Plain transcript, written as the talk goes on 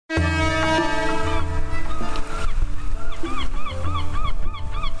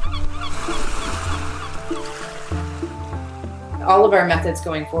All of our methods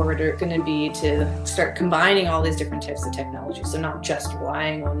going forward are going to be to start combining all these different types of technology. So not just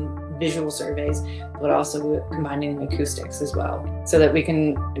relying on visual surveys, but also combining acoustics as well, so that we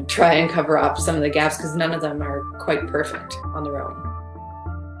can try and cover up some of the gaps, because none of them are quite perfect on their own.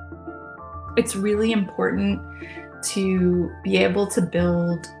 It's really important to be able to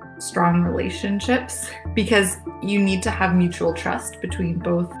build strong relationships because you need to have mutual trust between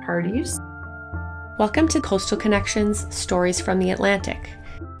both parties. Welcome to Coastal Connections, Stories from the Atlantic.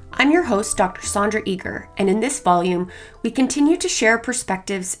 I'm your host, Dr. Sandra Eager, and in this volume, we continue to share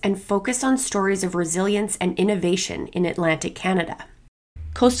perspectives and focus on stories of resilience and innovation in Atlantic Canada.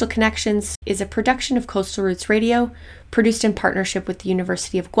 Coastal Connections is a production of Coastal Roots Radio, produced in partnership with the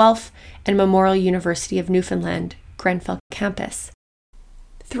University of Guelph and Memorial University of Newfoundland, Grenfell campus.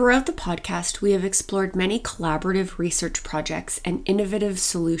 Throughout the podcast, we have explored many collaborative research projects and innovative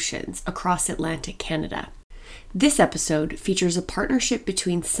solutions across Atlantic Canada. This episode features a partnership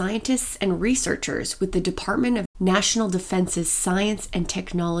between scientists and researchers with the Department of National Defence's Science and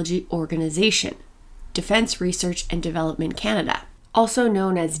Technology Organization, Defence Research and Development Canada, also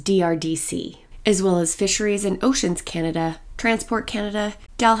known as DRDC, as well as Fisheries and Oceans Canada, Transport Canada,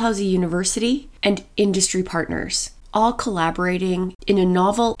 Dalhousie University, and industry partners, all collaborating in a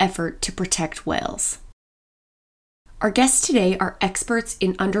novel effort to protect whales. Our guests today are experts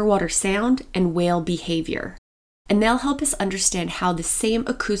in underwater sound and whale behavior, and they'll help us understand how the same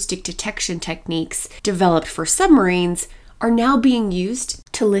acoustic detection techniques developed for submarines are now being used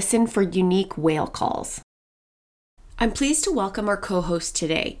to listen for unique whale calls. I'm pleased to welcome our co-host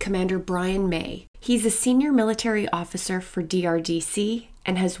today, Commander Brian May. He's a senior military officer for DRDC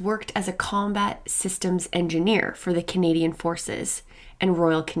and has worked as a combat systems engineer for the Canadian Forces and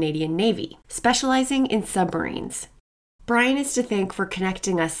Royal Canadian Navy, specializing in submarines. Brian is to thank for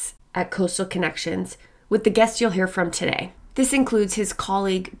connecting us at Coastal Connections with the guests you'll hear from today. This includes his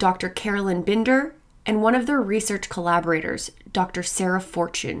colleague, Dr. Carolyn Binder, and one of their research collaborators, Dr. Sarah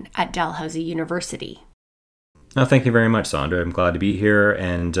Fortune at Dalhousie University. Thank you very much, Sandra. I'm glad to be here,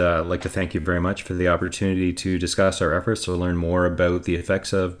 and I'd like to thank you very much for the opportunity to discuss our efforts to learn more about the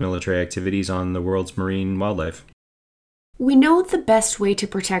effects of military activities on the world's marine wildlife. We know the best way to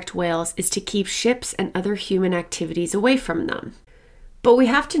protect whales is to keep ships and other human activities away from them. But we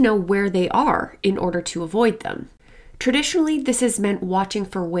have to know where they are in order to avoid them. Traditionally, this has meant watching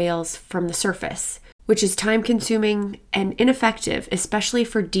for whales from the surface, which is time-consuming and ineffective, especially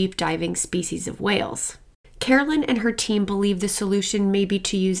for deep-diving species of whales. Carolyn and her team believe the solution may be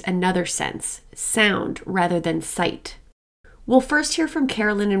to use another sense, sound, rather than sight. We'll first hear from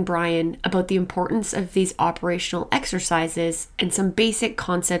Carolyn and Brian about the importance of these operational exercises and some basic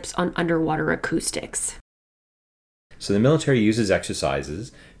concepts on underwater acoustics. So the military uses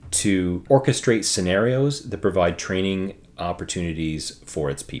exercises to orchestrate scenarios that provide training opportunities for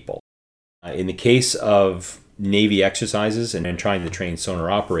its people. In the case of Navy exercises and trying to train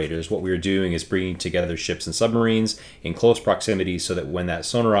sonar operators, what we are doing is bringing together ships and submarines in close proximity so that when that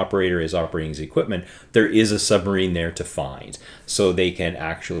sonar operator is operating his equipment, there is a submarine there to find. So they can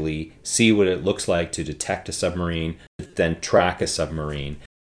actually see what it looks like to detect a submarine, then track a submarine.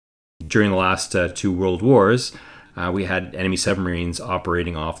 During the last two world wars, we had enemy submarines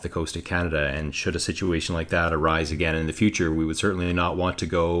operating off the coast of Canada, and should a situation like that arise again in the future, we would certainly not want to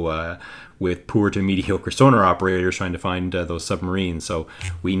go with poor to mediocre sonar operators trying to find those submarines. So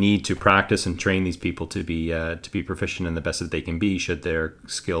we need to practice and train these people to be proficient and the best that they can be should their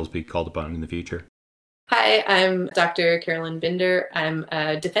skills be called upon in the future. Hi, I'm Dr. Carolyn Binder. I'm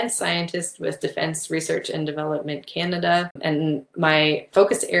a defense scientist with Defense Research and Development Canada, and my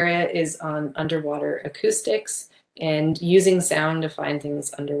focus area is on underwater acoustics and using sound to find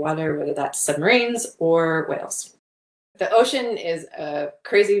things underwater, whether that's submarines or whales. The ocean is a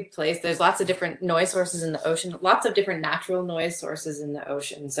crazy place. There's lots of different noise sources in the ocean, lots of different natural noise sources in the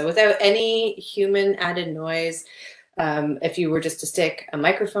ocean. So without any human added noise, if you were just to stick a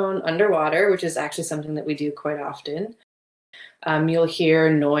microphone underwater, which is actually something that we do quite often, you'll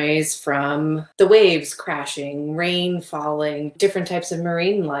hear noise from the waves crashing, rain falling, different types of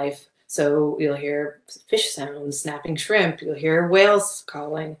marine life. So you'll hear fish sounds, snapping shrimp, you'll hear whales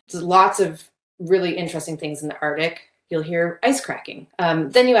calling. There's lots of really interesting things in the Arctic. You'll hear ice cracking.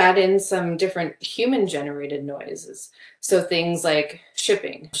 Then you add in some different human-generated noises. So things like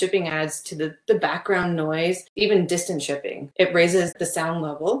shipping. Shipping adds to the background noise, even distant shipping. It raises the sound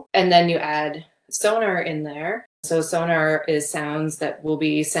level. And then you add sonar in there. So sonar is sounds that will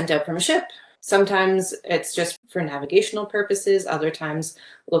be sent out from a ship. Sometimes it's just for navigational purposes, other times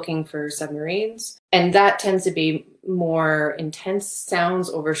looking for submarines. And that tends to be more intense sounds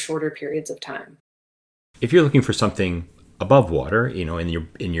over shorter periods of time. If you're looking for something above water,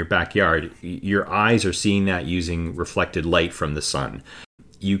 in your backyard, your eyes are seeing that using reflected light from the sun.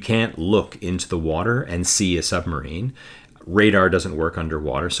 You can't look into the water and see a submarine. Radar doesn't work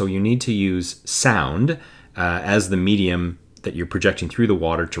underwater, so you need to use sound as the medium that you're projecting through the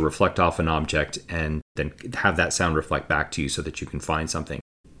water to reflect off an object and then have that sound reflect back to you so that you can find something.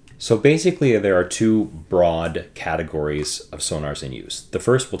 So basically, there are two broad categories of sonars in use. The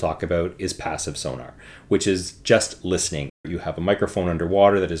first we'll talk about is passive sonar, which is just listening. You have a microphone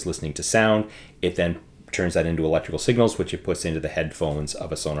underwater that is listening to sound. It then turns that into electrical signals, which it puts into the headphones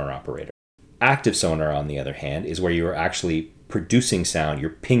of a sonar operator. Active sonar, on the other hand, is where you are actually producing sound. You're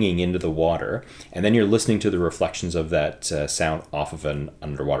pinging into the water, and then you're listening to the reflections of that sound off of an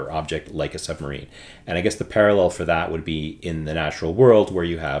underwater object like a submarine. And I guess the parallel for that would be in the natural world, where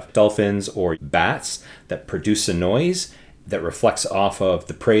you have dolphins or bats that produce a noise that reflects off of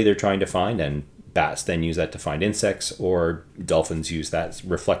the prey they're trying to find, and bats then use that to find insects, or dolphins use that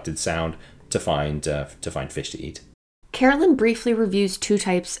reflected sound to find fish to eat. Carolyn briefly reviews two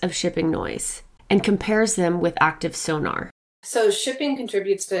types of shipping noise and compares them with active sonar. So shipping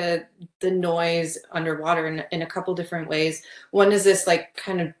contributes to the noise underwater in a couple different ways. One is this like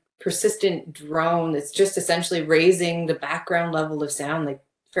kind of persistent drone that's just essentially raising the background level of sound like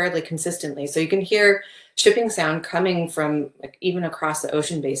fairly consistently. So you can hear shipping sound coming from like even across the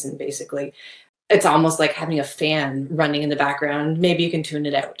ocean basin, basically. It's almost like having a fan running in the background. Maybe you can tune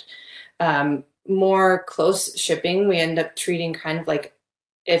it out. More close shipping, we end up treating kind of like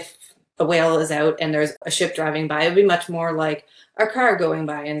if a whale is out and there's a ship driving by, it would be much more like a car going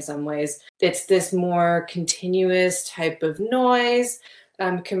by in some ways. It's this more continuous type of noise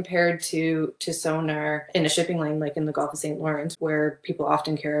compared to sonar in a shipping lane, like in the Gulf of St. Lawrence, where people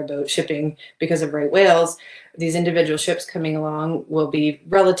often care about shipping because of right whales. These individual ships coming along will be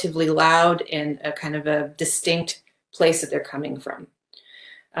relatively loud in a kind of a distinct place that they're coming from.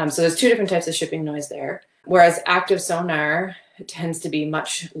 So there's two different types of shipping noise there. Whereas active sonar tends to be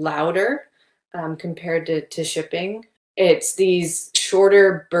much louder compared to shipping. It's these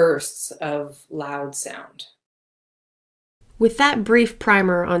shorter bursts of loud sound. With that brief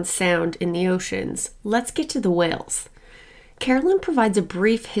primer on sound in the oceans, let's get to the whales. Carolyn provides a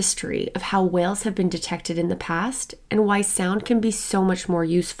brief history of how whales have been detected in the past and why sound can be so much more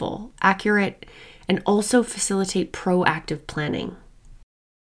useful, accurate, and also facilitate proactive planning.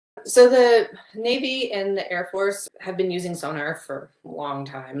 So the Navy and the Air Force have been using sonar for a long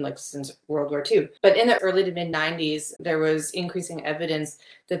time, like since World War II. But in the early to mid 90s, there was increasing evidence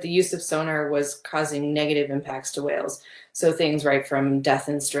that the use of sonar was causing negative impacts to whales. So things right from death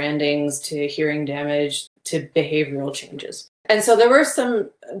and strandings to hearing damage to behavioral changes. And so there were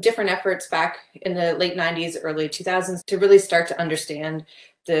some different efforts back in the late 90s, early 2000s to really start to understand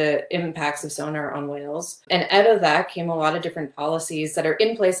the impacts of sonar on whales. And out of that came a lot of different policies that are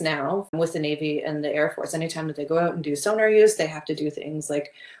in place now with the Navy and the Air Force. Anytime that they go out and do sonar use, they have to do things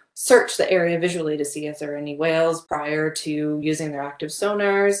like search the area visually to see if there are any whales prior to using their active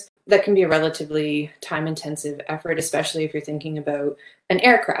sonars. That can be a relatively time-intensive effort, especially if you're thinking about an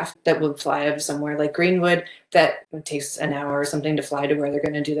aircraft that would fly out of somewhere like Greenwood that takes an hour or something to fly to where they're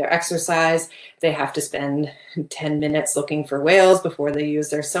going to do their exercise. They have to spend 10 minutes looking for whales before they use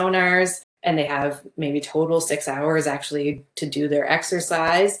their sonars. And they have maybe total 6 hours actually to do their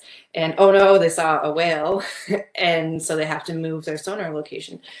exercise. And oh no, they saw a whale. And so they have to move their sonar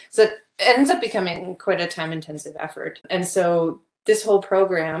location. So it ends up becoming quite a time-intensive effort. And so this whole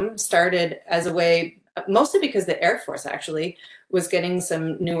program started as a way, mostly because the Air Force actually was getting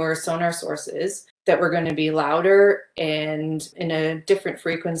some newer sonar sources that were going to be louder and in a different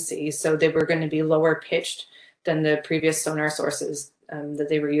frequency. So they were going to be lower pitched than the previous sonar sources that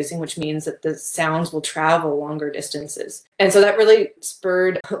they were using, which means that the sounds will travel longer distances. And so that really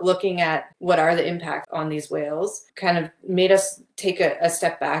spurred looking at what are the impacts on these whales, kind of made us take a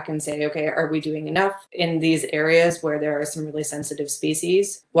step back and say, okay, are we doing enough in these areas where there are some really sensitive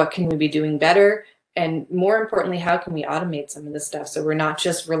species? What can we be doing better? And more importantly, how can we automate some of this stuff so we're not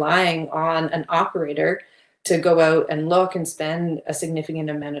just relying on an operator to go out and look and spend a significant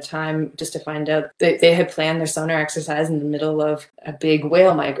amount of time just to find out that they had planned their sonar exercise in the middle of a big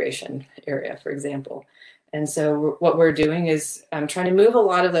whale migration area, for example. And so what we're doing is trying to move a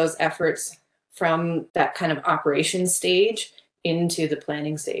lot of those efforts from that kind of operations stage into the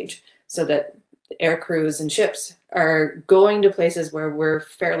planning stage so that air crews and ships are going to places where we're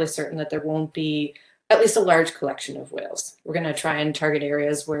fairly certain that there won't be at least a large collection of whales. We're going to try and target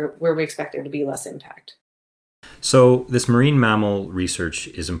areas where we expect there to be less impact. So this marine mammal research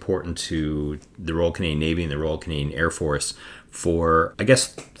is important to the Royal Canadian Navy and the Royal Canadian Air Force for, I guess,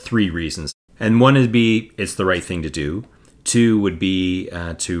 3 reasons. And one is it's the right thing to do. Two would be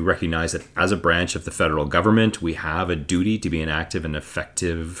to recognize that as a branch of the federal government, we have a duty to be an active and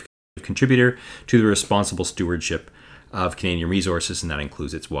effective contributor to the responsible stewardship of Canadian resources, and that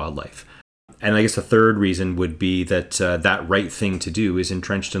includes its wildlife. And I guess the third reason would be that that right thing to do is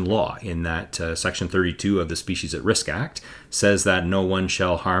entrenched in law, in that Section 32 of the Species at Risk Act says that no one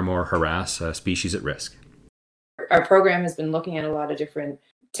shall harm or harass a species at risk. Our program has been looking at a lot of different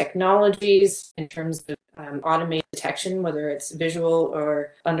technologies in terms of automated detection, whether it's visual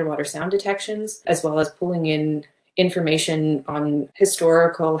or underwater sound detections, as well as pulling in information on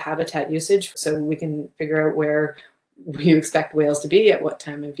historical habitat usage so we can figure out where we expect whales to be at what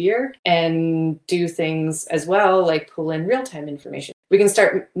time of year, and do things as well like pull in real-time information. We can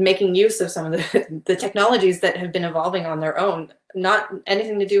start making use of some of the technologies that have been evolving on their own, not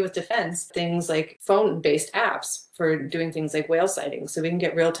anything to do with defense, things like phone-based apps for doing things like whale sightings. So we can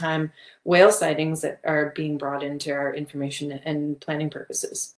get real-time whale sightings that are being brought into our information and planning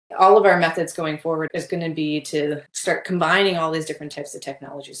purposes. All of our methods going forward is going to be to start combining all these different types of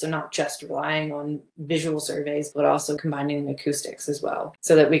technology. So not just relying on visual surveys, but also combining acoustics as well,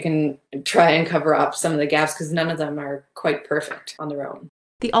 so that we can try and cover up some of the gaps, because none of them are quite perfect on their own.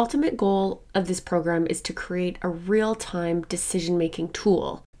 The ultimate goal of this program is to create a real-time decision-making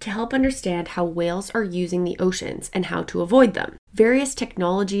tool to help understand how whales are using the oceans and how to avoid them. Various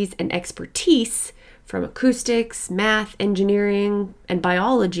technologies and expertise from acoustics, math, engineering, and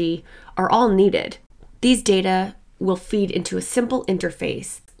biology are all needed. These data will feed into a simple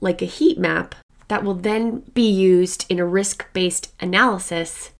interface, like a heat map, that will then be used in a risk-based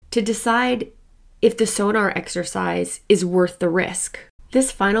analysis to decide if the sonar exercise is worth the risk.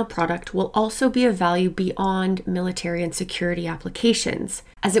 This final product will also be of value beyond military and security applications,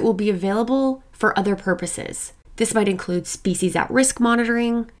 as it will be available for other purposes. This might include species at risk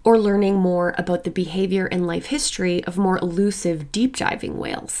monitoring or learning more about the behavior and life history of more elusive deep diving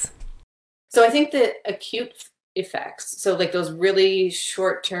whales. So I think that acute effects, so like those really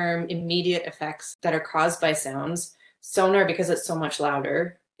short-term, immediate effects that are caused by sounds, sonar, because it's so much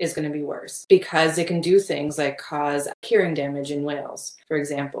louder, is going to be worse, because it can do things like cause hearing damage in whales, for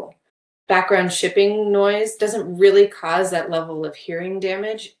example. Background shipping noise doesn't really cause that level of hearing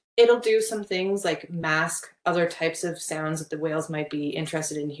damage. It'll do some things like mask other types of sounds that the whales might be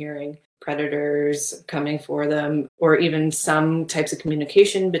interested in hearing, predators coming for them, or even some types of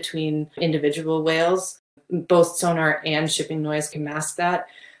communication between individual whales. Both sonar and shipping noise can mask that.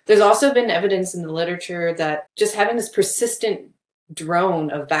 There's also been evidence in the literature that just having this persistent drone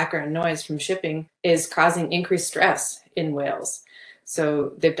of background noise from shipping is causing increased stress in whales.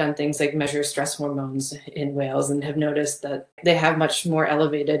 So they've done things like measure stress hormones in whales and have noticed that they have much more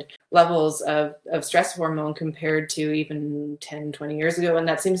elevated levels of stress hormone compared to even 10, 20 years ago. And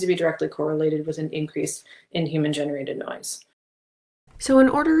that seems to be directly correlated with an increase in human-generated noise. So in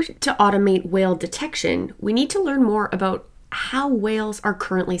order to automate whale detection, we need to learn more about how whales are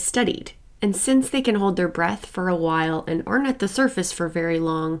currently studied. And since they can hold their breath for a while and aren't at the surface for very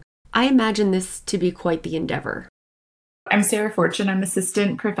long, I imagine this to be quite the endeavor. I'm Sarah Fortune. I'm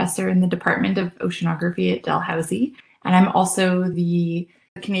assistant professor in the Department of Oceanography at Dalhousie, and I'm also the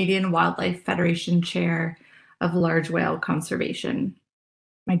Canadian Wildlife Federation Chair of Large Whale Conservation.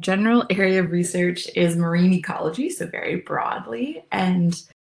 My general area of research is marine ecology, so very broadly, and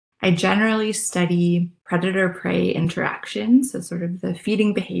I generally study predator-prey interaction, so sort of the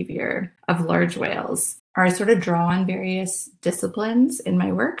feeding behavior of large whales. I sort of draw on various disciplines in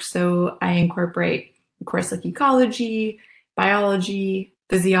my work, so I incorporate, of course, like ecology, biology,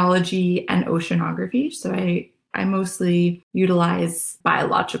 physiology, and oceanography. So I mostly utilize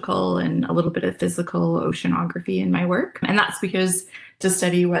biological and a little bit of physical oceanography in my work. And that's because to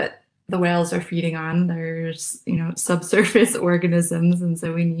study what the whales are feeding on, there's, subsurface organisms. And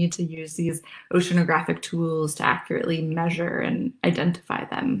so we need to use these oceanographic tools to accurately measure and identify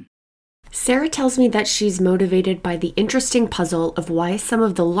them. Sarah tells me that she's motivated by the interesting puzzle of why some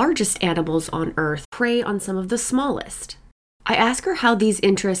of the largest animals on Earth prey on some of the smallest. I ask her how these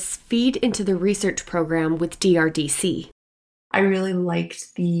interests feed into the research program with DRDC. I really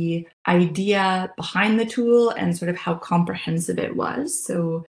liked the idea behind the tool and sort of how comprehensive it was.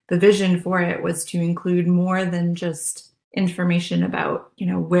 So the vision for it was to include more than just information about,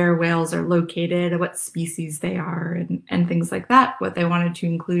 where whales are located, what species they are, and things like that. What they wanted to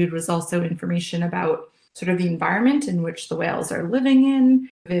include was also information about sort of the environment in which the whales are living in,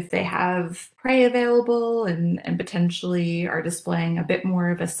 if they have prey available and potentially are displaying a bit more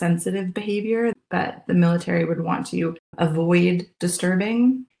of a sensitive behavior that the military would want to avoid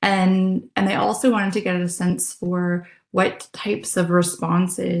disturbing. And they also wanted to get a sense for what types of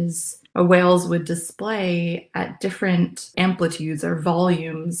responses whales would display at different amplitudes or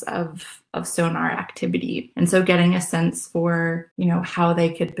volumes of sonar activity. And so getting a sense for, how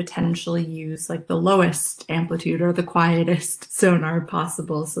they could potentially use like the lowest amplitude or the quietest sonar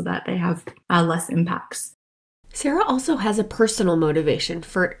possible so that they have less impacts. Sarah also has a personal motivation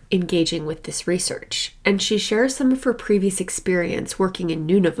for engaging with this research, and she shares some of her previous experience working in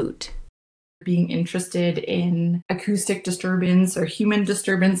Nunavut. Being interested in acoustic disturbance or human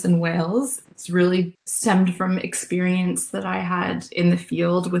disturbance in whales. It's really stemmed from experience that I had in the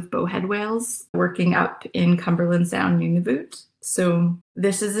field with bowhead whales working up in Cumberland Sound, Nunavut. So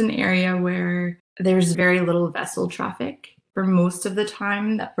this is an area where there's very little vessel traffic. For most of the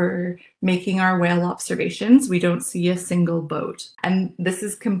time that we're making our whale observations, we don't see a single boat. And this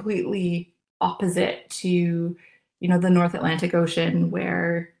is completely opposite to the North Atlantic Ocean,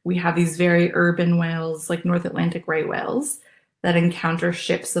 where we have these very urban whales like North Atlantic right whales that encounter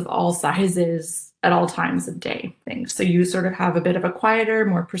ships of all sizes at all times of day. So you sort of have a bit of a quieter,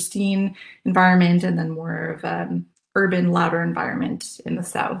 more pristine environment, and then more of an urban, louder environment in the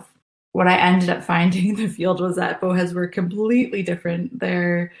south. What I ended up finding in the field was that bowheads were completely different.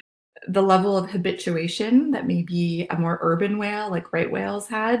 The level of habituation that maybe a more urban whale like right whales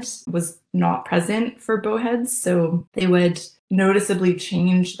had was not present for bowheads. So they would noticeably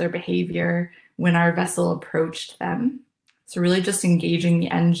change their behavior when our vessel approached them. So really just engaging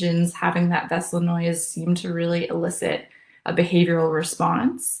the engines, having that vessel noise seemed to really elicit a behavioral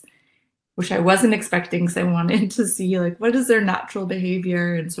response, which I wasn't expecting, because I wanted to see like what is their natural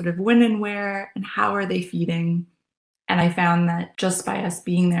behavior and sort of when and where and how are they feeding. And I found that just by us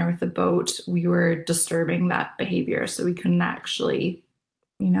being there with the boat, we were disturbing that behavior. So we couldn't actually,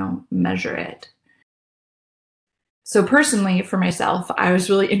 measure it. So personally, for myself, I was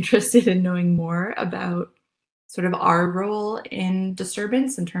really interested in knowing more about sort of our role in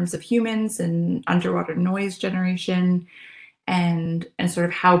disturbance in terms of humans and underwater noise generation and sort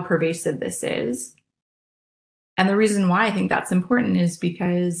of how pervasive this is. And the reason why I think that's important is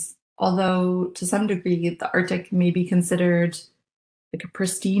because although to some degree the Arctic may be considered like a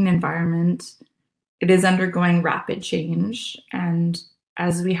pristine environment, it is undergoing rapid change. And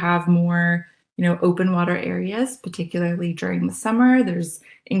as we have more, open water areas, particularly during the summer, there's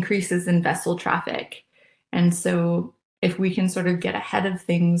increases in vessel traffic. And so if we can sort of get ahead of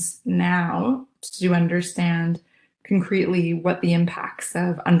things now to understand concretely what the impacts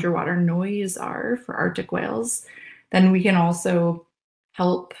of underwater noise are for Arctic whales, then we can also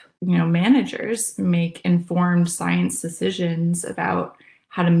help managers make informed science decisions about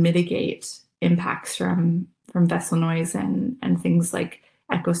how to mitigate impacts from vessel noise and things like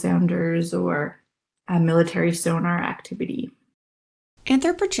echo sounders or military sonar activity.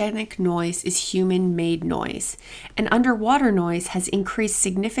 Anthropogenic noise is human-made noise, and underwater noise has increased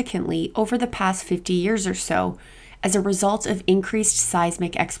significantly over the past 50 years or so as a result of increased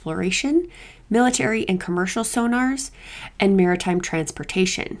seismic exploration, military and commercial sonars, and maritime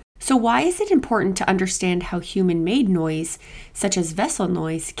transportation. So why is it important to understand how human-made noise, such as vessel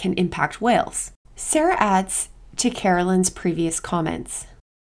noise, can impact whales? Sarah adds to Carolyn's previous comments.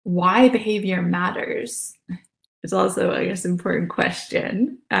 Why behavior matters is also, I guess, an important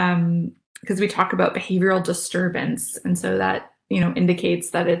question, because we talk about behavioral disturbance, and so that indicates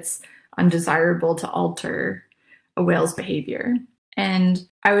that it's undesirable to alter a whale's behavior. And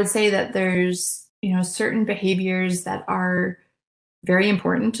I would say that there's certain behaviors that are very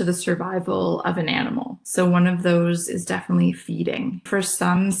important to the survival of an animal. So one of those is definitely feeding. For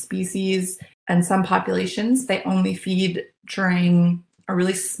some species and some populations, they only feed during a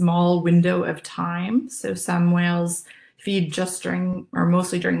really small window of time. So some whales feed just during or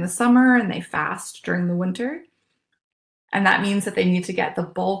mostly during the summer, and they fast during the winter. And that means that they need to get the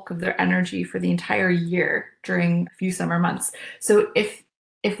bulk of their energy for the entire year during a few summer months. So if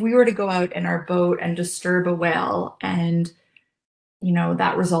we were to go out in our boat and disturb a whale and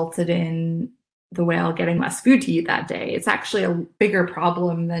that resulted in the whale getting less food to eat that day, it's actually a bigger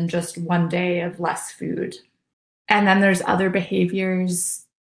problem than just one day of less food. And then there's other behaviors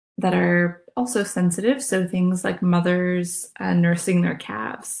that are also sensitive. So things like mothers nursing their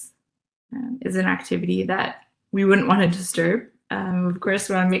calves is an activity that we wouldn't want to disturb. Of course,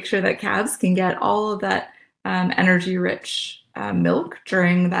 we want to make sure that calves can get all of that energy-rich milk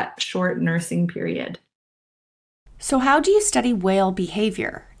during that short nursing period. So how do you study whale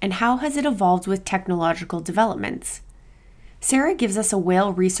behavior, and how has it evolved with technological developments? Sarah gives us a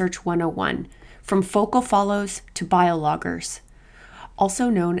Whale Research 101, from focal follows to biologgers,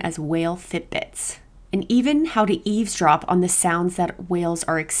 also known as whale Fitbits, and even how to eavesdrop on the sounds that whales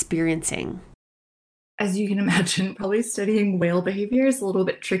are experiencing. as you can imagine, probably studying whale behavior is a little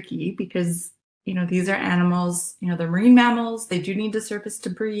bit tricky because, these are animals, they're marine mammals. They do need to surface to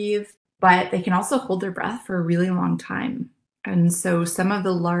breathe, but they can also hold their breath for a really long time. And so some of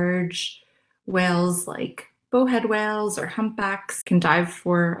the large whales like bowhead whales or humpbacks can dive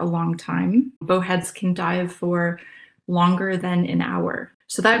for a long time. Bowheads can dive for longer than an hour.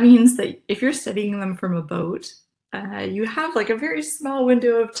 So that means that if you're studying them from a boat, you have like a very small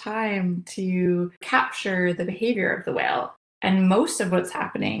window of time to capture the behavior of the whale. And most of what's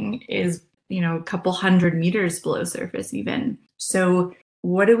happening is, a couple 100 meters below surface even. So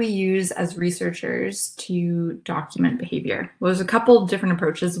what do we use as researchers to document behavior? Well, there's a couple different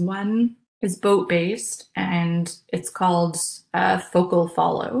approaches. One is boat-based, and it's called focal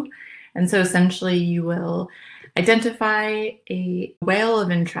follow. And so essentially you will identify a whale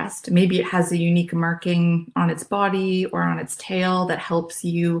of interest. Maybe it has a unique marking on its body or on its tail that helps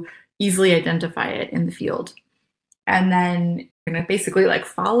you easily identify it in the field. And then you're going to basically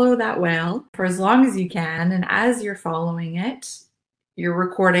follow that whale for as long as you can. And as you're following it, you're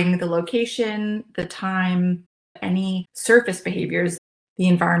recording the location, the time, any surface behaviors, the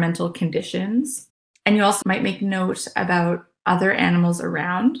environmental conditions. And you also might make note about other animals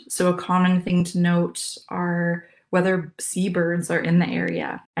around. So a common thing to note are whether seabirds are in the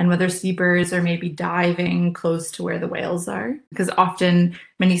area and whether seabirds are maybe diving close to where the whales are, because often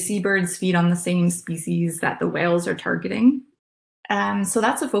many seabirds feed on the same species that the whales are targeting. So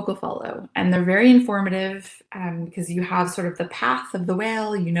that's a focal follow, and they're very informative because you have sort of the path of the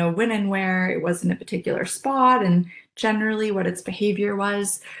whale, when and where it was in a particular spot and generally what its behavior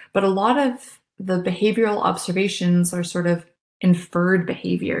was. But a lot of the behavioral observations are sort of inferred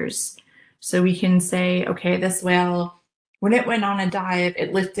behaviors. So we can say, okay, this whale, when it went on a dive,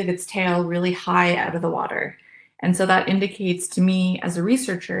 it lifted its tail really high out of the water. And so that indicates to me as a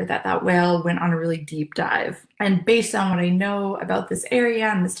researcher that that whale went on a really deep dive. And based on what I know about this area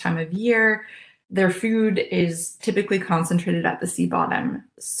and this time of year, their food is typically concentrated at the sea bottom.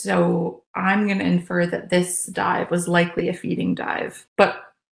 So I'm going to infer that this dive was likely a feeding dive.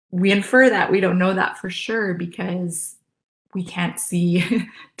 But we infer that. We don't know that for sure because we can't see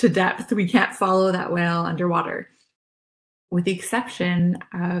to depth. We can't follow that whale underwater, with the exception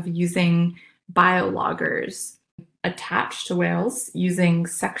of using biologgers attached to whales using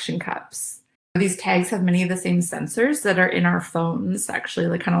suction cups. These tags have many of the same sensors that are in our phones,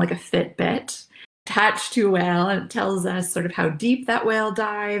 actually, kind of like a Fitbit, attached to a whale, and it tells us sort of how deep that whale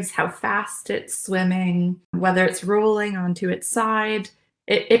dives, how fast it's swimming, whether it's rolling onto its side.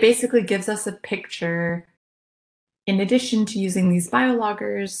 It basically gives us a picture. In addition to using these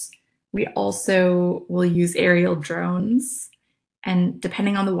biologgers, we also will use aerial drones. And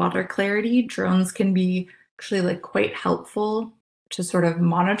depending on the water clarity, drones can be actually quite helpful to sort of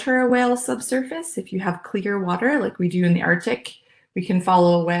monitor a whale subsurface. If you have clear water like we do in the Arctic, we can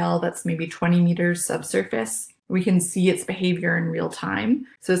follow a whale that's maybe 20 meters subsurface. We can see its behavior in real time.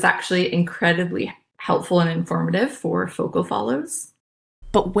 So it's actually incredibly helpful and informative for focal follows.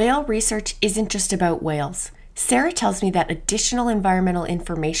 But whale research isn't just about whales. Sarah tells me that additional environmental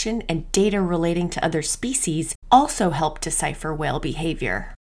information and data relating to other species also help decipher whale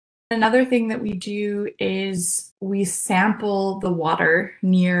behavior. Another thing that we do is we sample the water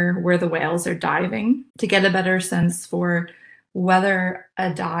near where the whales are diving to get a better sense for whether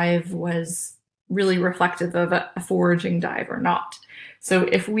a dive was really reflective of a foraging dive or not. So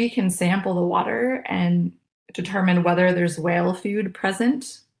if we can sample the water and determine whether there's whale food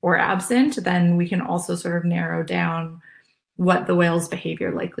present or absent, then we can also sort of narrow down what the whale's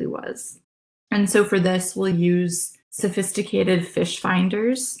behavior likely was. And so for this, we'll use sophisticated fish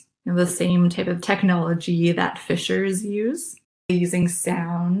finders, the same type of technology that fishers use, using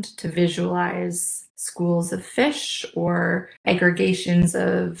sound to visualize schools of fish or aggregations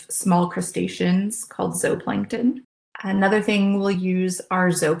of small crustaceans called zooplankton. Another thing we'll use are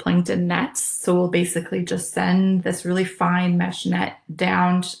zooplankton nets. So we'll basically just send this really fine mesh net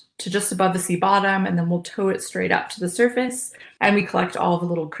down to just above the sea bottom, and then we'll tow it straight up to the surface. And we collect all the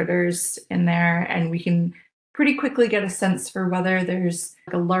little critters in there, and we can pretty quickly get a sense for whether there's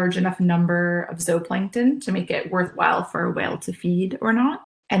a large enough number of zooplankton to make it worthwhile for a whale to feed or not.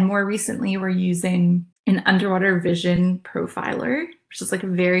 And more recently, we're using an underwater vision profiler, which is a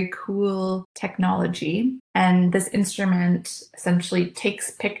very cool technology. And this instrument essentially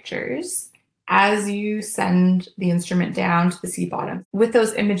takes pictures as you send the instrument down to the sea bottom. With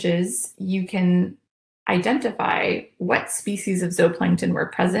those images, you can identify what species of zooplankton were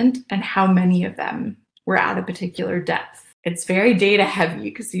present and how many of them were at a particular depth. It's very data heavy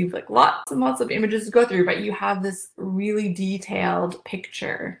because you've like lots and lots of images to go through, but you have this really detailed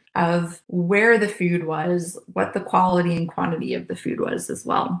picture of where the food was, what the quality and quantity of the food was as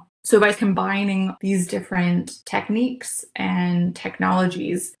well. So by combining these different techniques and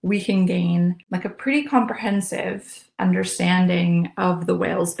technologies, we can gain like a pretty comprehensive understanding of the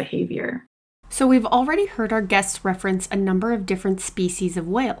whale's behavior. So we've already heard our guests reference a number of different species of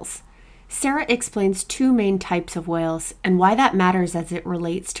whales. Sarah explains two main types of whales and why that matters as it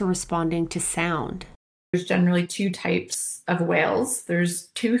relates to responding to sound. There's generally two types of whales. There's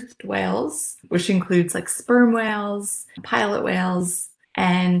toothed whales, which includes like sperm whales, pilot whales,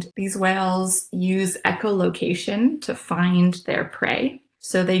 and these whales use echolocation to find their prey.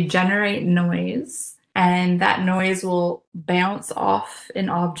 So they generate noise, and that noise will bounce off an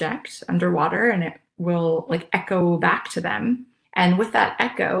object underwater and it will like echo back to them. And with that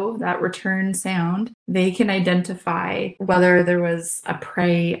echo, that return sound, they can identify whether there was a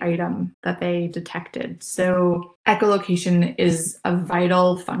prey item that they detected. So echolocation is a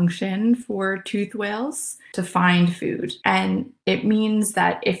vital function for toothed whales to find food. And it means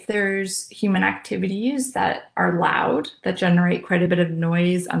that if there's human activities that are loud, that generate quite a bit of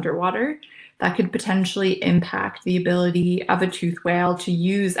noise underwater, that could potentially impact the ability of a toothed whale to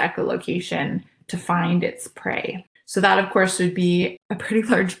use echolocation to find its prey. So that, of course, would be a pretty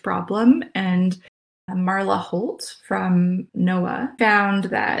large problem. And Marla Holt from NOAA found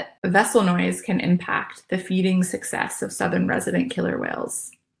that vessel noise can impact the feeding success of southern resident killer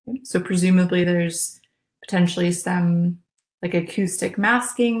whales. So presumably there's potentially some like acoustic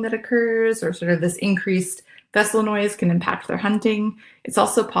masking that occurs, or sort of this increased vessel noise can impact their hunting. It's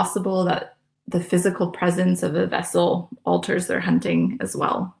also possible that the physical presence of a vessel alters their hunting as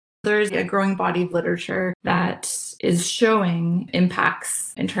well. There's a growing body of literature that is showing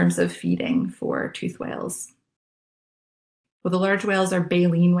impacts in terms of feeding for toothed whales. Well, the large whales are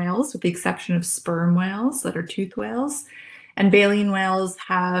baleen whales, with the exception of sperm whales that are toothed whales. And baleen whales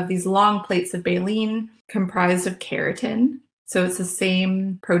have these long plates of baleen comprised of keratin. So it's the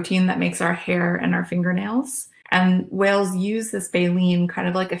same protein that makes our hair and our fingernails. And whales use this baleen kind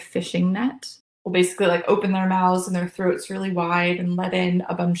of like a fishing net. Will basically like open their mouths and their throats really wide and let in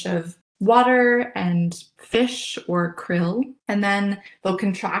a bunch of water and fish or krill. And then they'll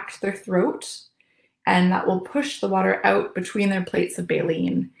contract their throat, and that will push the water out between their plates of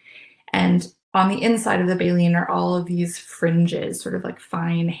baleen. And on the inside of the baleen are all of these fringes, sort of like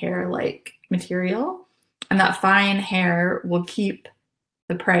fine hair-like material. And that fine hair will keep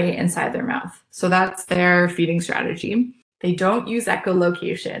the prey inside their mouth. So that's their feeding strategy. They don't use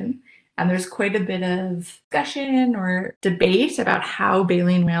echolocation. And there's quite a bit of discussion or debate about how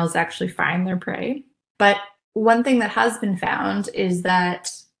baleen whales actually find their prey. But one thing that has been found is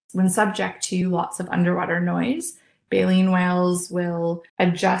that when subject to lots of underwater noise, baleen whales will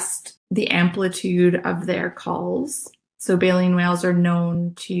adjust the amplitude of their calls. So baleen whales are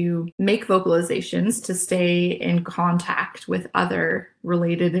known to make vocalizations to stay in contact with other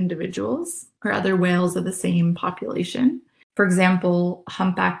related individuals or other whales of the same population. For example,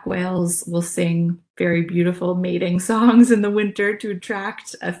 humpback whales will sing very beautiful mating songs in the winter to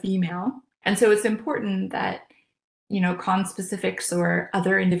attract a female. And so it's important that, conspecifics or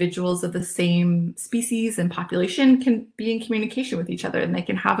other individuals of the same species and population can be in communication with each other, and they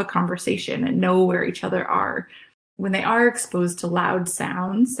can have a conversation and know where each other are. When they are exposed to loud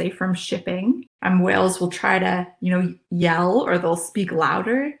sounds, say from shipping, whales will try to, yell, or they'll speak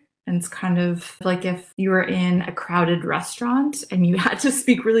louder. And it's kind of like if you were in a crowded restaurant and you had to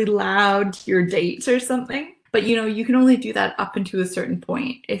speak really loud to your date or something. But, you can only do that up until a certain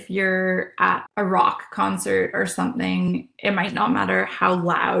point. If you're at a rock concert or something, it might not matter how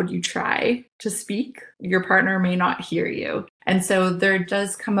loud you try to speak. Your partner may not hear you. And so there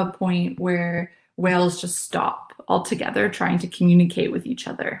does come a point where whales just stop altogether trying to communicate with each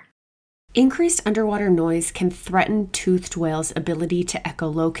other. Increased underwater noise can threaten toothed whales' ability to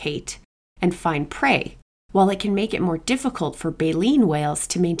echolocate and find prey, while it can make it more difficult for baleen whales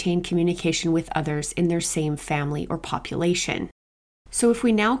to maintain communication with others in their same family or population. So if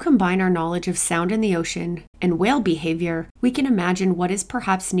we now combine our knowledge of sound in the ocean and whale behavior, we can imagine what is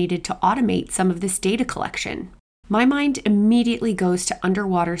perhaps needed to automate some of this data collection. My mind immediately goes to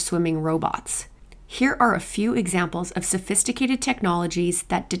underwater swimming robots. Here are a few examples of sophisticated technologies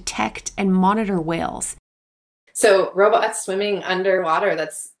that detect and monitor whales. So robots swimming underwater,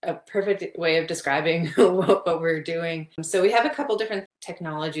 that's a perfect way of describing what we're doing. So we have a couple different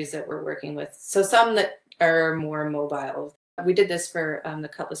technologies that we're working with. So some that are more mobile. We did this for the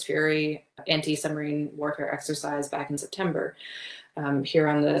Cutlass Fury anti-submarine warfare exercise back in September here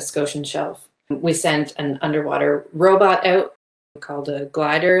on the Scotian Shelf. We sent an underwater robot out called a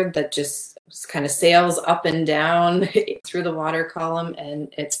glider that just kind of sails up and down through the water column,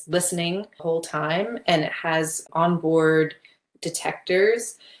 and it's listening the whole time, and it has onboard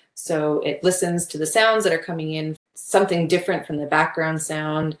detectors. So it listens to the sounds that are coming in, something different from the background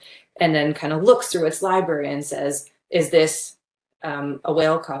sound, and then kind of looks through its library and says, is this a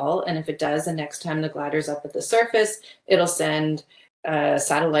whale call? And if it does, the next time the glider's up at the surface, it'll send a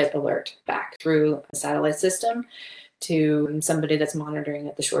satellite alert back through a satellite system to somebody that's monitoring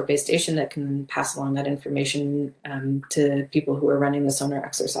at the shore-based station that can pass along that information to people who are running the sonar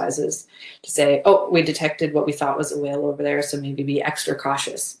exercises to say, oh, we detected what we thought was a whale over there, so maybe be extra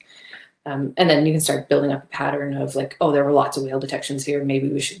cautious. And then you can start building up a pattern of like, oh, there were lots of whale detections here, maybe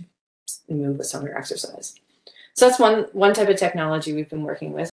we should move a sonar exercise. So that's one type of technology we've been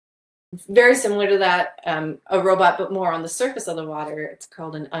working with. Very similar to that, a robot, but more on the surface of the water. It's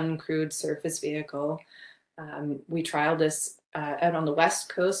called an uncrewed surface vehicle. We trialed this out on the West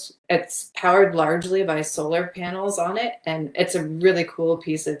Coast. It's powered largely by solar panels on it, and it's a really cool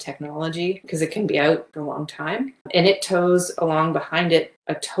piece of technology because it can be out for a long time. And it tows along behind it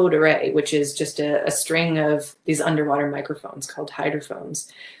a towed array, which is just a string of these underwater microphones called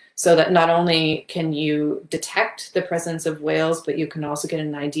hydrophones. So that not only can you detect the presence of whales, but you can also get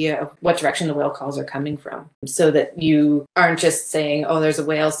an idea of what direction the whale calls are coming from, so that you aren't just saying, oh, there's a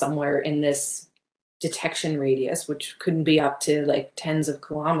whale somewhere in this detection radius, which couldn't be up to like tens of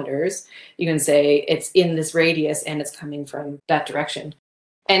kilometers. You can say it's in this radius and it's coming from that direction.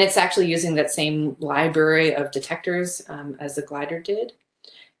 And it's actually using that same library of detectors as the glider did,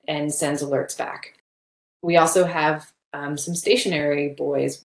 and sends alerts back. We also have some stationary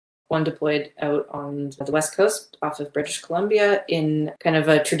buoys, one deployed out on the West Coast off of British Columbia in kind of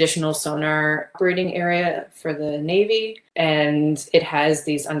a traditional sonar operating area for the Navy. And it has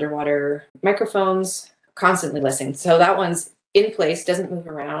these underwater microphones constantly listening. So that one's in place, doesn't move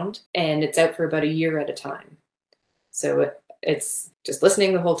around, and it's out for about a year at a time. So it's just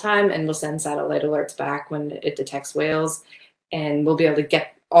listening the whole time, and will send satellite alerts back when it detects whales. And we'll be able to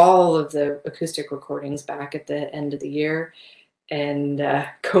get all of the acoustic recordings back at the end of the year and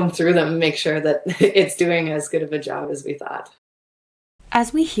comb through them and make sure that it's doing as good of a job as we thought.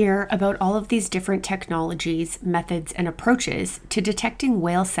 As we hear about all of these different technologies, methods, and approaches to detecting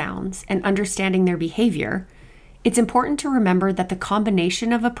whale sounds and understanding their behavior, it's important to remember that the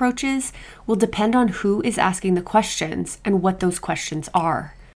combination of approaches will depend on who is asking the questions and what those questions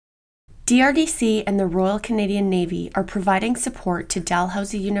are. DRDC and the Royal Canadian Navy are providing support to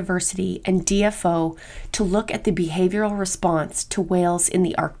Dalhousie University and DFO to look at the behavioral response to whales in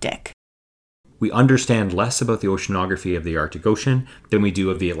the Arctic. We understand less about the oceanography of the Arctic Ocean than we do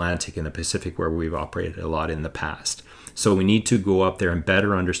of the Atlantic and the Pacific, where we've operated a lot in the past. So we need to go up there and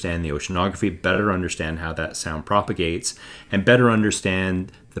better understand the oceanography, better understand how that sound propagates, and better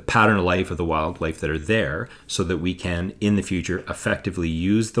understand the pattern of life of the wildlife that are there, so that we can, in the future, effectively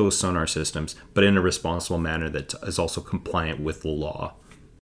use those sonar systems, but in a responsible manner that is also compliant with the law.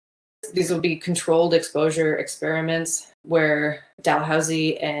 These will be controlled exposure experiments where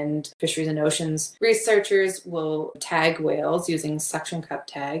Dalhousie and Fisheries and Oceans researchers will tag whales using suction cup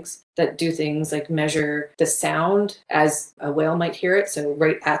tags that do things like measure the sound as a whale might hear it, so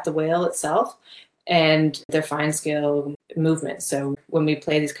right at the whale itself, and their fine scale movement. So when we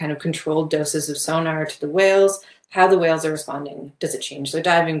play these kind of controlled doses of sonar to the whales, how the whales are responding. Does it change their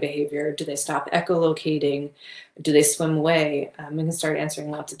diving behavior? Do they stop echolocating? Do they swim away? We can start answering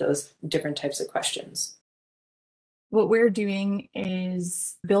lots of those different types of questions. What we're doing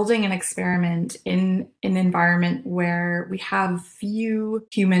is building an experiment in an environment where we have few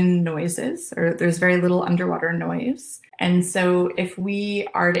human noises, or there's very little underwater noise. And so if we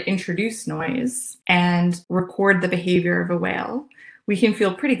are to introduce noise and record the behavior of a whale, we can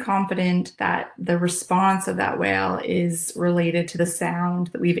feel pretty confident that the response of that whale is related to the sound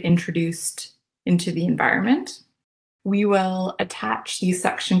that we've introduced into the environment. We will attach these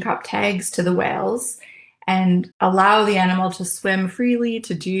suction cup tags to the whales and allow the animal to swim freely,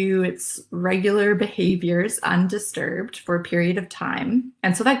 to do its regular behaviors undisturbed for a period of time.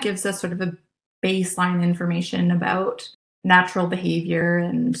 And so that gives us sort of a baseline information about natural behavior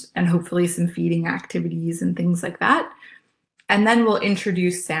and hopefully some feeding activities and things like that. And then we'll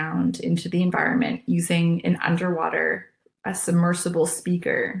introduce sound into the environment using a submersible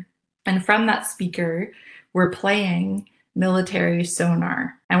speaker. And from that speaker, we're playing military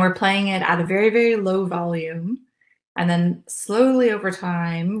sonar, and we're playing it at a very, very low volume. And then slowly over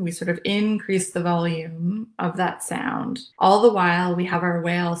time, we sort of increase the volume of that sound. All the while, we have our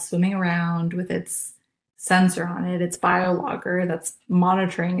whale swimming around with its sensor on it, its biologger that's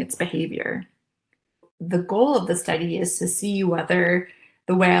monitoring its behavior. The goal of the study is to see whether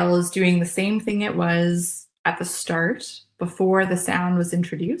the whale is doing the same thing it was at the start before the sound was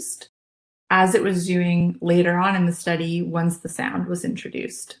introduced, as it was doing later on in the study once the sound was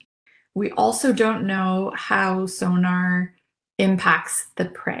introduced. We also don't know how sonar impacts the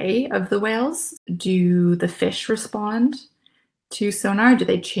prey of the whales. Do the fish respond to sonar? Do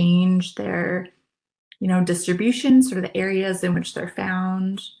they change their, distribution, sort of the areas in which they're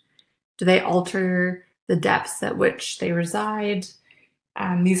found? Do they alter the depths at which they reside?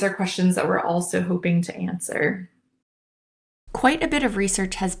 These are questions that we're also hoping to answer. Quite a bit of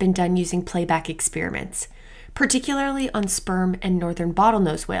research has been done using playback experiments, particularly on sperm and northern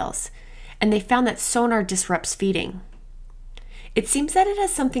bottlenose whales, and they found that sonar disrupts feeding. It seems that it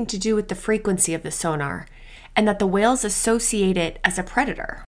has something to do with the frequency of the sonar, and that the whales associate it as a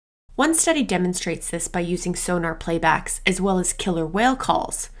predator. One study demonstrates this by using sonar playbacks as well as killer whale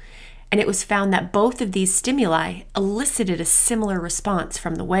calls, and it was found that both of these stimuli elicited a similar response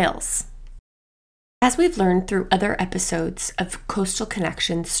from the whales. As we've learned through other episodes of Coastal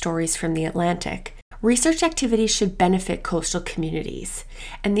Connections Stories from the Atlantic, research activities should benefit coastal communities,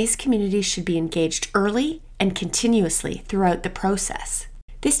 and these communities should be engaged early and continuously throughout the process.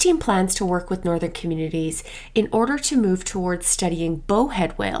 This team plans to work with northern communities in order to move towards studying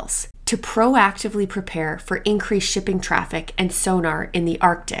bowhead whales to proactively prepare for increased shipping traffic and sonar in the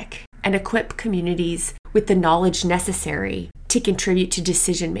Arctic, and equip communities with the knowledge necessary to contribute to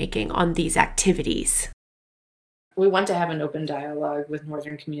decision-making on these activities. We want to have an open dialogue with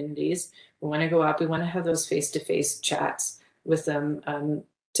northern communities. We want to go up, we want to have those face-to-face chats with them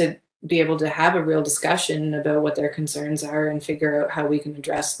to be able to have a real discussion about what their concerns are and figure out how we can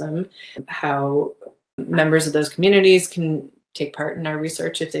address them, how members of those communities can take part in our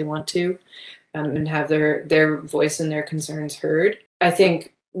research if they want to, and have their voice and their concerns heard. I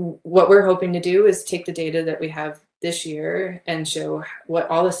think what we're hoping to do is take the data that we have this year and show what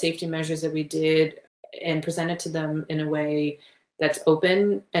all the safety measures that we did and present it to them in a way that's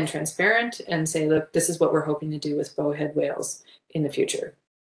open and transparent and say, look, this is what we're hoping to do with bowhead whales in the future.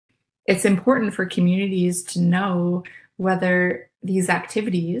 It's important for communities to know whether these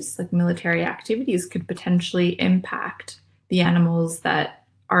activities, like military activities, could potentially impact the animals that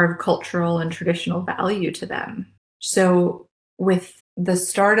are of cultural and traditional value to them. So with the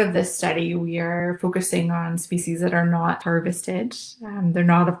start of this study, we are focusing on species that are not harvested. They're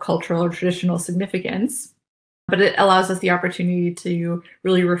not of cultural or traditional significance, but it allows us the opportunity to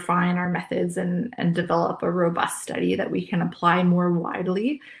really refine our methods and develop a robust study that we can apply more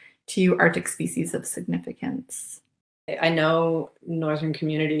widely to Arctic species of significance. I know northern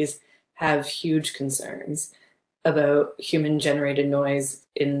communities have huge concerns about human-generated noise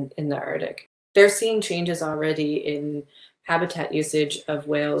in the Arctic. They're seeing changes already in habitat usage of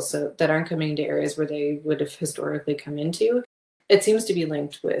whales that aren't coming to areas where they would have historically come into. It seems to be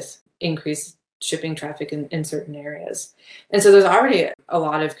linked with increased shipping traffic in certain areas. And so there's already a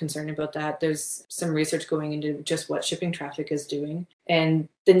lot of concern about that. There's some research going into just what shipping traffic is doing. And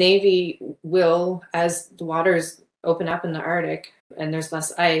the Navy will, as the waters open up in the Arctic and there's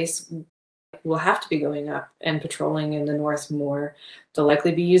less ice, will have to be going up and patrolling in the north more. They'll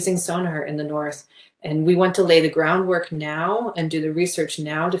likely be using sonar in the north. And we want to lay the groundwork now and do the research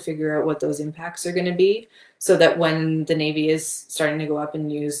now to figure out what those impacts are going to be, so that when the Navy is starting to go up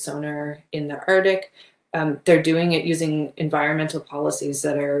and use sonar in the Arctic, they're doing it using environmental policies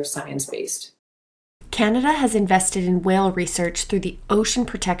that are science-based. Canada has invested in whale research through the Ocean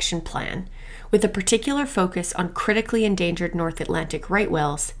Protection Plan, with a particular focus on critically endangered North Atlantic right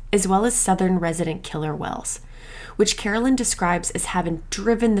whales, as well as southern resident killer whales, which Carolyn describes as having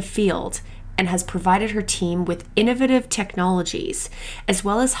driven the field and has provided her team with innovative technologies, as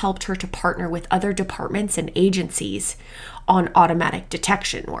well as helped her to partner with other departments and agencies on automatic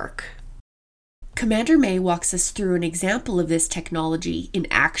detection work. Commander May walks us through an example of this technology in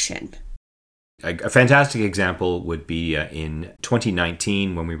action. A fantastic example would be in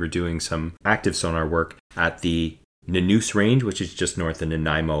 2019 when we were doing some active sonar work at the Nanoose Range, which is just north of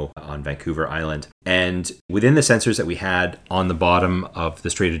Nanaimo on Vancouver Island. And within the sensors that we had on the bottom of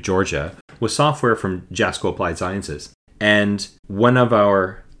the Strait of Georgia was software from Jasco Applied Sciences. And one of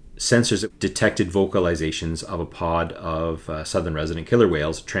our sensors detected vocalizations of a pod of southern resident killer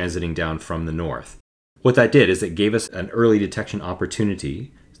whales transiting down from the north. What that did is it gave us an early detection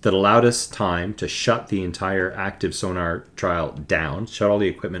opportunity that allowed us time to shut the entire active sonar trial down, shut all the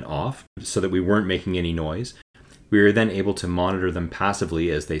equipment off so that we weren't making any noise. We were then able to monitor them passively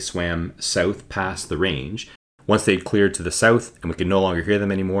as they swam south past the range. Once they'd cleared to the south and we could no longer hear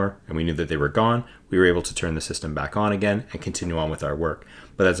them anymore and we knew that they were gone, we were able to turn the system back on again and continue on with our work.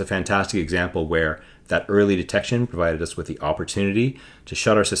 But that's a fantastic example where that early detection provided us with the opportunity to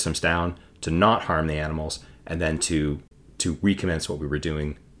shut our systems down, to not harm the animals, and then to recommence what we were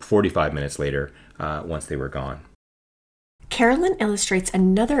doing 45 minutes later once they were gone. Carolyn illustrates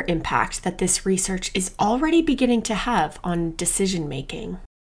another impact that this research is already beginning to have on decision making.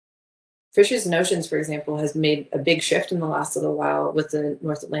 Fisheries and Oceans, for example, has made a big shift in the last little while with the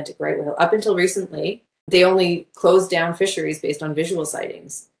North Atlantic right whale. Up until recently, they only closed down fisheries based on visual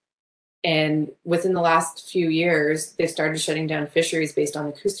sightings. And within the last few years, they've started shutting down fisheries based on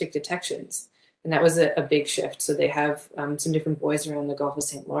acoustic detections. And that was a big shift. So they have some different buoys around the Gulf of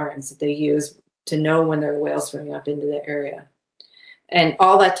St. Lawrence that they use to know when there are whales swimming up into the area. And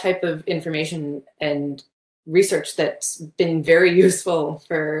all that type of information and research that's been very useful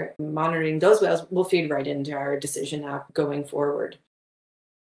for monitoring those whales will feed right into our decision app going forward.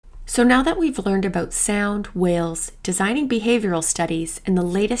 So now that we've learned about sound, whales, designing behavioral studies, and the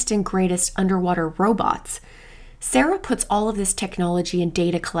latest and greatest underwater robots, Sarah puts all of this technology and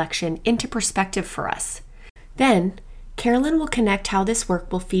data collection into perspective for us. Then, Carolyn will connect how this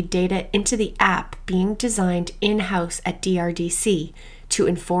work will feed data into the app being designed in-house at DRDC to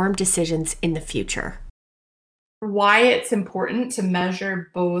inform decisions in the future. Why it's important to measure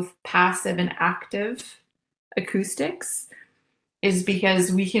both passive and active acoustics is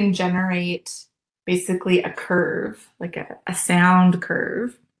because we can generate basically a curve, like a sound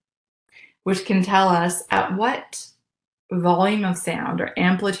curve, which can tell us at what volume of sound or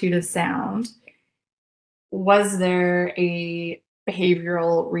amplitude of sound was there a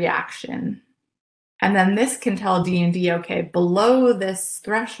behavioral reaction. And then this can tell D&D, okay, below this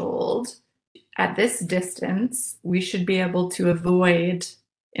threshold, at this distance, we should be able to avoid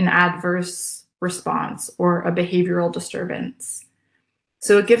an adverse response or a behavioral disturbance.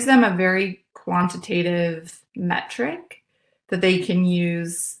 So it gives them a very quantitative metric that they can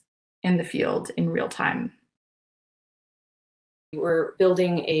use in the field in real time. We're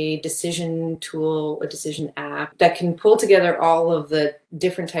building a decision tool, a decision app that can pull together all of the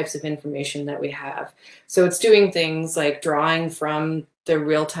different types of information that we have. So it's doing things like drawing from the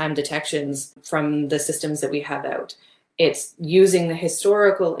real-time detections from the systems that we have out. It's using the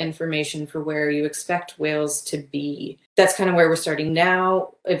historical information for where you expect whales to be. That's kind of where we're starting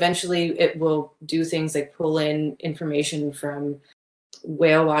now. Eventually, it will do things like pull in information from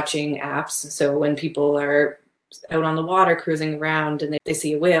whale watching apps. So when people are out on the water cruising around and they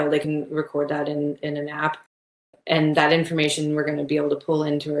see a whale, they can record that in an app. And that information we're going to be able to pull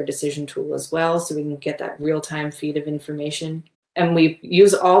into our decision tool as well, so we can get that real-time feed of information. And we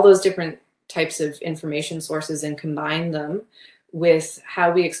use all those different types of information sources and combine them with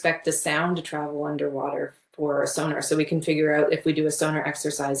how we expect the sound to travel underwater for sonar. So we can figure out, if we do a sonar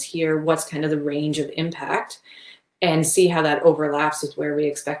exercise here, what's kind of the range of impact, and see how that overlaps with where we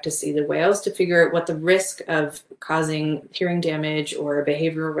expect to see the whales, to figure out what the risk of causing hearing damage or a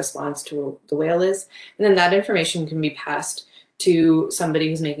behavioral response to the whale is. And then that information can be passed to somebody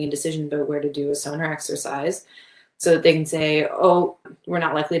who's making a decision about where to do a sonar exercise, so that they can say, oh, we're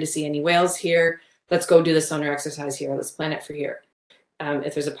not likely to see any whales here. Let's go do the sonar exercise here. Let's plan it for here.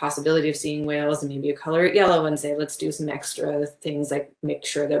 If there's a possibility of seeing whales, and maybe you color it yellow and say, let's do some extra things like make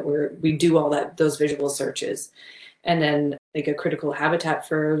sure that we do all those visual searches. And then like a critical habitat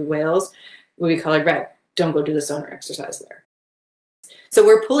for whales will be colored red. Don't go do the sonar exercise there. So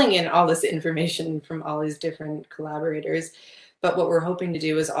we're pulling in all this information from all these different collaborators. But what we're hoping to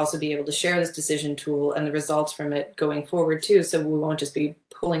do is also be able to share this decision tool and the results from it going forward too. So we won't just be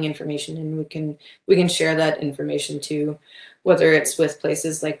pulling information in. We can share that information too, whether it's with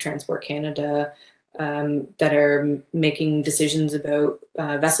places like Transport Canada that are making decisions about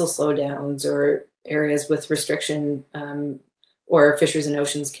vessel slowdowns, or areas with restriction, or Fisheries and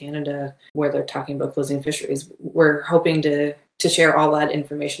Oceans Canada, where they're talking about closing fisheries. We're hoping to share all that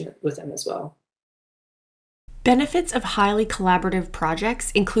information with them as well. Benefits of highly collaborative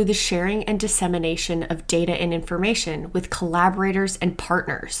projects include the sharing and dissemination of data and information with collaborators and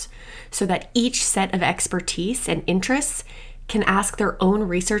partners, so that each set of expertise and interests can ask their own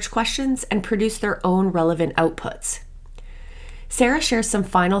research questions and produce their own relevant outputs. Sarah shares some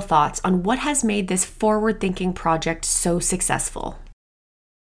final thoughts on what has made this forward-thinking project so successful.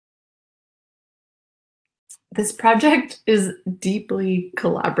 This project is deeply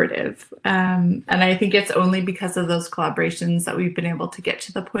collaborative, and I think it's only because of those collaborations that we've been able to get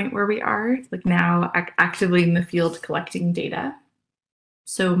to the point where we are, like now actively in the field collecting data.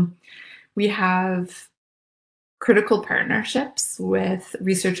 So we have critical partnerships with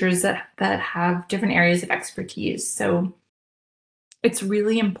researchers that have different areas of expertise. So it's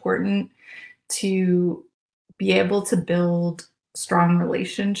really important to be able to build strong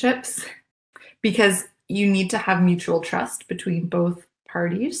relationships because you need to have mutual trust between both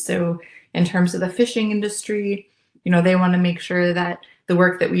parties. So in terms of the fishing industry, they want to make sure that the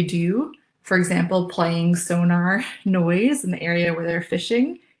work that we do, for example, playing sonar noise in the area where they're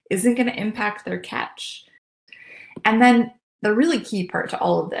fishing, isn't going to impact their catch. And then the really key part to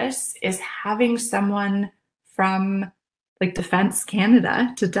all of this is having someone from like Defense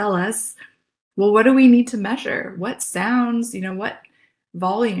Canada to tell us, well, what do we need to measure? What sounds, what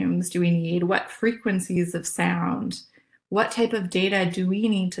volumes do we need? What frequencies of sound? What type of data do we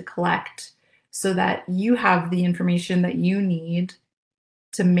need to collect so that you have the information that you need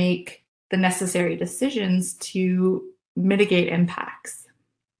to make the necessary decisions to mitigate impacts?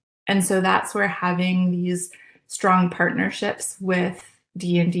 And so that's where having these strong partnerships with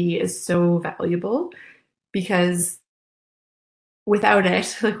D&D is so valuable, because without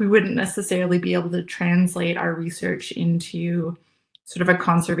it, we wouldn't necessarily be able to translate our research into sort of a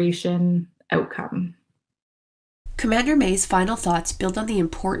conservation outcome. Commander May's final thoughts build on the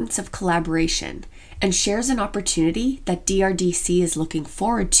importance of collaboration and shares an opportunity that DRDC is looking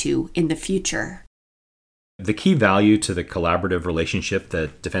forward to in the future. The key value to the collaborative relationship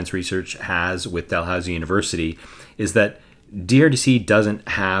that Defense Research has with Dalhousie University is that DRDC doesn't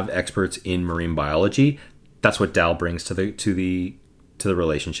have experts in marine biology. That's what Dal brings to the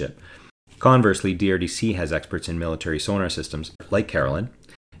relationship. Conversely, DRDC has experts in military sonar systems like Carolyn,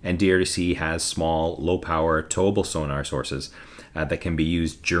 and DRDC has small, low-power, towable sonar sources that can be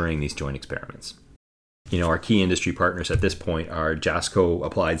used during these joint experiments. Our key industry partners at this point are JASCO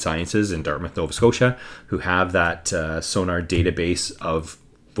Applied Sciences in Dartmouth, Nova Scotia, who have that sonar database of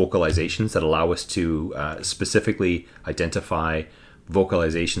vocalizations that allow us to specifically identify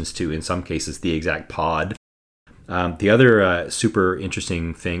vocalizations to, in some cases, the exact pod. The other super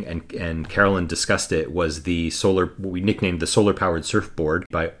interesting thing, and Carolyn discussed it, was what we nicknamed the solar-powered surfboard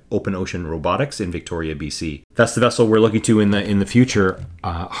by Open Ocean Robotics in Victoria, BC. That's the vessel we're looking to in the future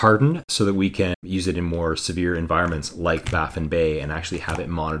harden so that we can use it in more severe environments like Baffin Bay and actually have it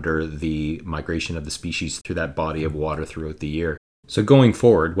monitor the migration of the species through that body of water throughout the year. So going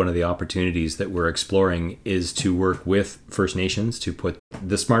forward, one of the opportunities that we're exploring is to work with First Nations to put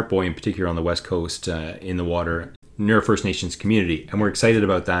the Smart Buoy in particular on the West Coast in the water near a First Nations community. And we're excited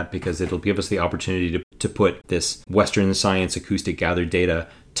about that because it'll give us the opportunity to put this Western science acoustic gathered data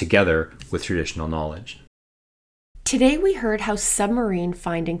together with traditional knowledge. Today we heard how submarine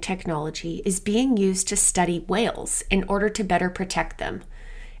finding technology is being used to study whales in order to better protect them,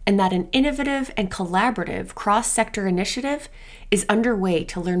 and that an innovative and collaborative cross-sector initiative is underway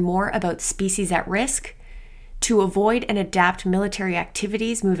to learn more about species at risk, to avoid and adapt military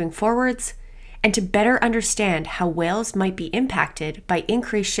activities moving forwards, and to better understand how whales might be impacted by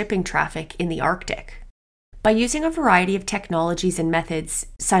increased shipping traffic in the Arctic. By using a variety of technologies and methods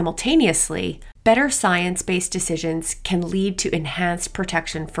simultaneously, better science-based decisions can lead to enhanced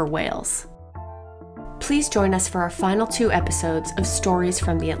protection for whales. Please join us for our final 2 episodes of Stories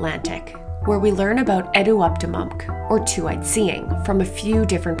from the Atlantic, where we learn about Eduoptimumk, or two-eyed seeing, from a few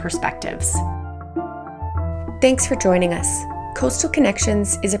different perspectives. Thanks for joining us. Coastal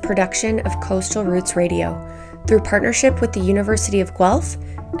Connections is a production of Coastal Roots Radio through partnership with the University of Guelph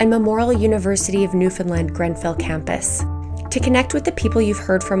and Memorial University of Newfoundland Grenfell campus. To connect with the people you've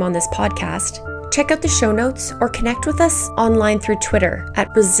heard from on this podcast, check out the show notes or connect with us online through Twitter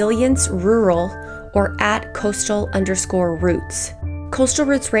at Resilience Rural or at coastal_roots. Coastal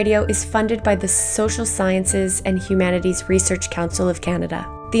Roots Radio is funded by the Social Sciences and Humanities Research Council of Canada,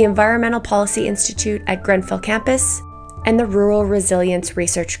 the Environmental Policy Institute at Grenfell campus, and the Rural Resilience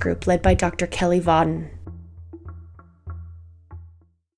Research Group led by Dr. Kelly Vodden.